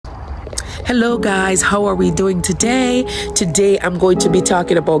Hello guys, how are we doing today? Today I'm going to be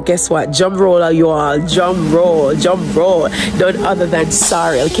talking about, guess what? Drum roll, you all. Drum roll. None other than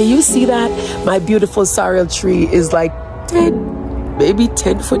sorrel. Can you see that? My beautiful sorrel tree is like maybe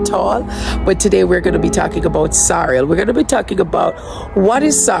 10 foot tall. But today we're going to be talking about sorrel. We're going to be talking about what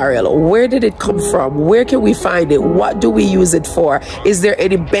is sorrel, where did it come from, where can we find it, what do we use it for, is there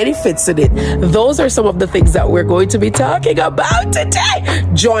any benefits in it? Those are some of the things that we're going to be talking about today.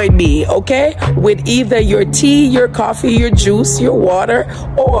 Join me, okay, with either your tea, your coffee, your juice, your water,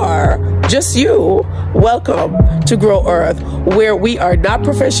 or just you. Welcome to Grow Earth, where we are not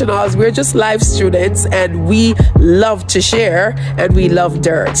professionals, we're just live students, and we love to share and we love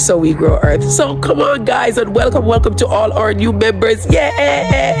dirt, so we grow earth. So come on guys, and welcome to all our new members.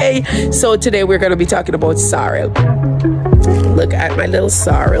 Yay! So today we're going to be talking about sorrel. Look at my little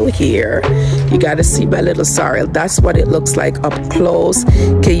sorrel here. You got to see my little sorrel. That's what it looks like up close.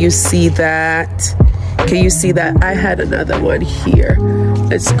 Can you see that? Can you see that? I had another one here.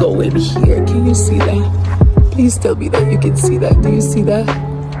 Let's go in here. Can you see that? Please tell me that you can see that. Do you see that?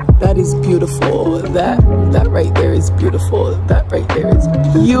 That is beautiful. That right there is beautiful. That right there is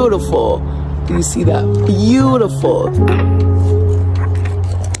beautiful. Do you see that? Beautiful.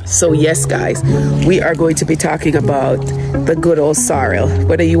 So yes, guys, we are going to be talking about the good old sorrel.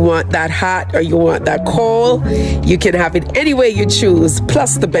 Whether you want that hot or you want that cold, you can have it any way you choose,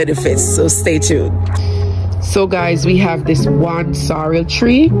 plus the benefits. So stay tuned. So guys, we have this one sorrel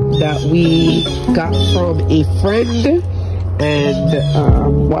tree that we got from a friend.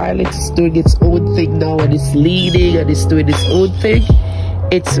 And while it's doing its own thing now, and it's leaning and it's doing its own thing,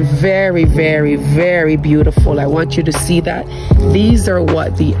 it's very, very, very beautiful. I want you to see that. These are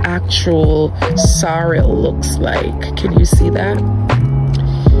what the actual sorrel looks like. Can you see that?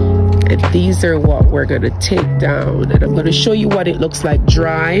 And these are what we're going to take down. And I'm going to show you what it looks like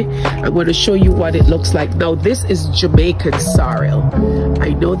dry. I'm going to show you what it looks like. Now, this is Jamaican sorrel.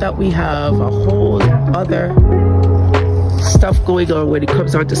 I know that we have a whole other stuff going on when it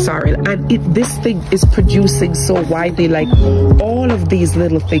comes on to sorrel, and this thing is producing so widely. Like, all of these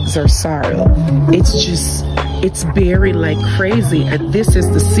little things are sorrel. It's bearing like crazy, and this is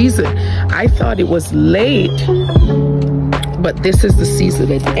the season. I thought it was late, but this is the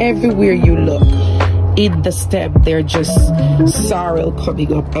season, and everywhere you look in the stem, they're just sorrel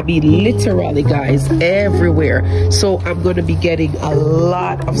coming up. I mean, literally, guys, everywhere. So I'm going to be getting a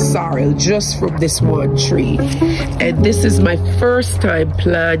lot of sorrel just from this one tree. And this is my first time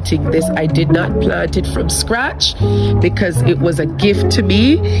planting this. I did not plant it from scratch because it was a gift to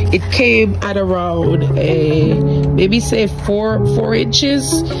me. It came at around maybe say 4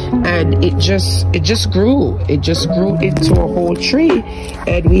 inches, and it just grew. It just grew into a whole tree,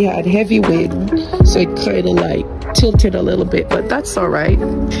 and we had heavy wind, so it kind of like tilted a little bit, but that's all right.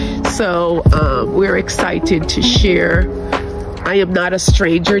 So we're excited to share. I am not a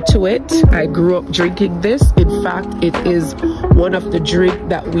stranger to it. I grew up drinking this. In fact, it is one of the drinks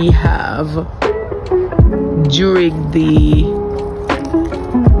that we have during the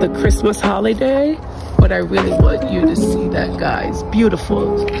Christmas holiday. But I really want you to see that, guys.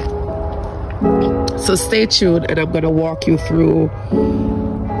 Beautiful. So stay tuned, and I'm going to walk you through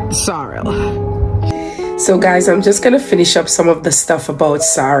sorrel. So guys, I'm just going to finish up some of the stuff about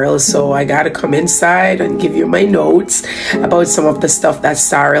sorrel. So I got to come inside and give you my notes about some of the stuff that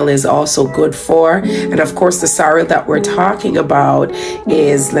sorrel is also good for. And of course, the sorrel that we're talking about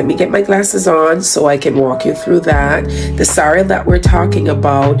is, let me get my glasses on so I can walk you through that. The sorrel that we're talking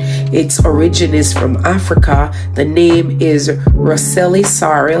about, its origin is from Africa. The name is Rosselli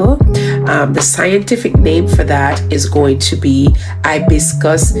sorrel. The scientific name for that is going to be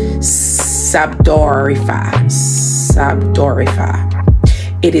Hibiscus sabdorifa.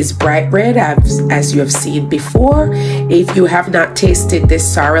 It is bright red, as you have seen before. If you have not tasted this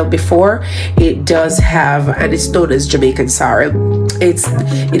sorrel before, it does have, and it's known as Jamaican sorrel.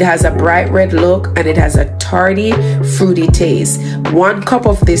 It has a bright red look, and it has a tarty, fruity taste. 1 cup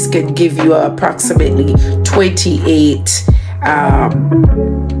of this can give you approximately 28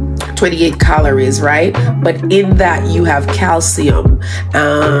 calories, right? But in that you have calcium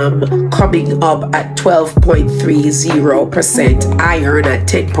coming up at 12.30%, iron at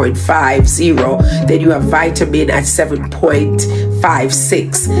 10.50, then you have vitamin at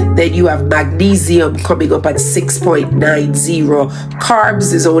 7.56, then you have magnesium coming up at 6.90,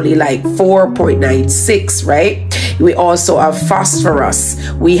 carbs is only like 4.96, right? We also have phosphorus,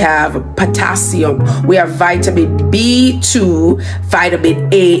 we have potassium, we have vitamin B2, vitamin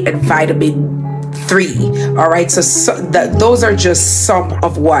A, and vitamin 3. All right, so those are just some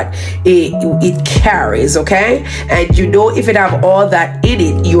of what it carries. Okay, and you know, if it have all that in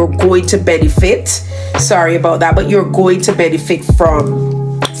it, you're going to benefit. Sorry about that, but you're going to benefit from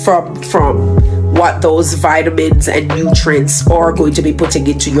what those vitamins and nutrients are going to be putting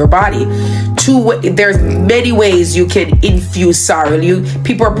into your body. There's many ways you can infuse sorrel.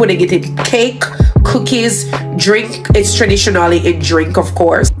 People are putting it in cake, cookies, drink. It's traditionally in drink, of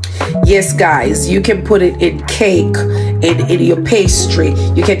course. Yes, guys, you can put it in cake, in your pastry.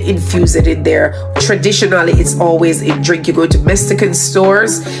 You can infuse it in there. Traditionally, it's always in drink. You go to Mexican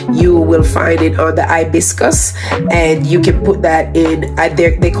stores, you will find it on the hibiscus, and you can put that in.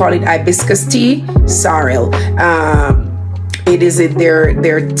 They call it hibiscus tea, sorrel. It is in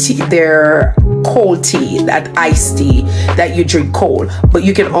their cold tea, that iced tea that you drink cold. But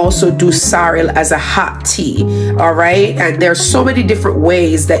you can also do sorrel as a hot tea. All right, and there's so many different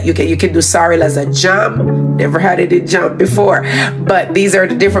ways that you can do sorrel as a jam. Never had it in jam before, but these are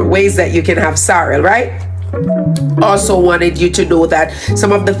the different ways that you can have sorrel, right? Also wanted you to know that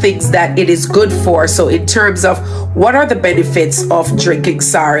some of the things that it is good for. So in terms of what are the benefits of drinking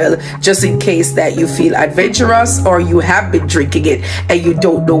sorrel, just in case that you feel adventurous or you have been drinking it and you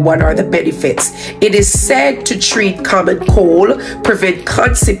don't know what are the benefits. It is said to treat common cold, prevent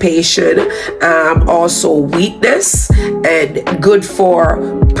constipation, also weakness, and good for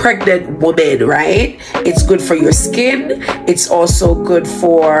pregnant women, right? It's good for your skin. It's also good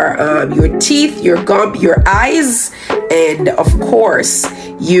for your teeth, your gum, your eyes, and of course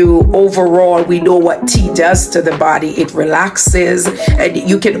overall, we know what tea does to the body. It relaxes, and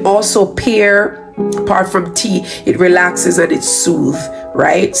you can also pair, apart from tea, it relaxes and it soothes,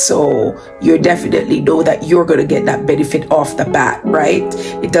 right? So you definitely know that you're going to get that benefit off the bat, right?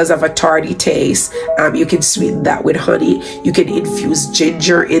 It does have a tarty taste. You can sweeten that with honey. You can infuse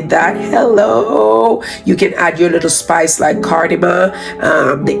ginger in that. Hello. You can add your little spice like cardamom.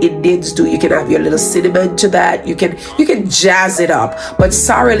 The Indians do. You can have your little cinnamon to that. You can jazz it up. But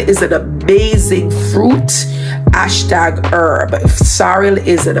sorrel is an amazing fruit. #herb. Sorrel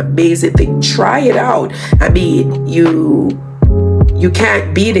is an amazing thing. Try it out. I mean, you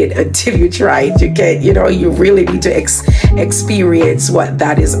can't beat it until you try it. You really need to experience what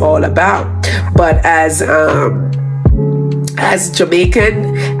that is all about. But as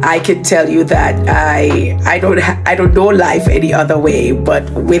Jamaican, I can tell you that I don't know life any other way but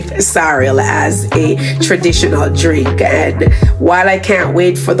with sorrel as a traditional drink. And while I can't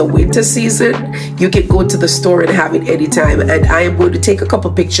wait for the winter season, you can go to the store and have it anytime. And I am going to take a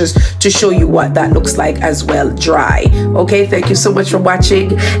couple pictures to show you what that looks like as well, dry. Okay, thank you so much for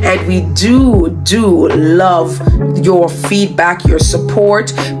watching. And we do love your feedback, your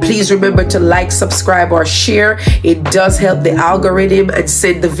support. Please remember to like, subscribe, or share. It does help the algorithm and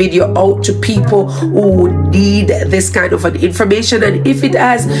send the video out to people who need this kind of an information. And if it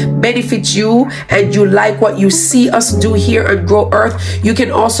has benefit you and you like what you see us do here on Grow Earth, you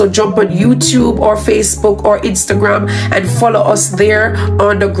can also jump on YouTube or Facebook or Instagram and follow us there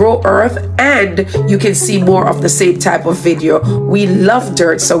on the Grow Earth, and you can see more of the same type of video. We love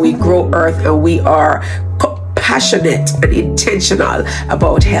dirt, so we grow earth, and we are passionate and intentional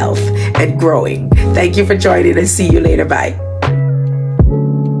about health and growing. Thank you for joining, and see you later. Bye.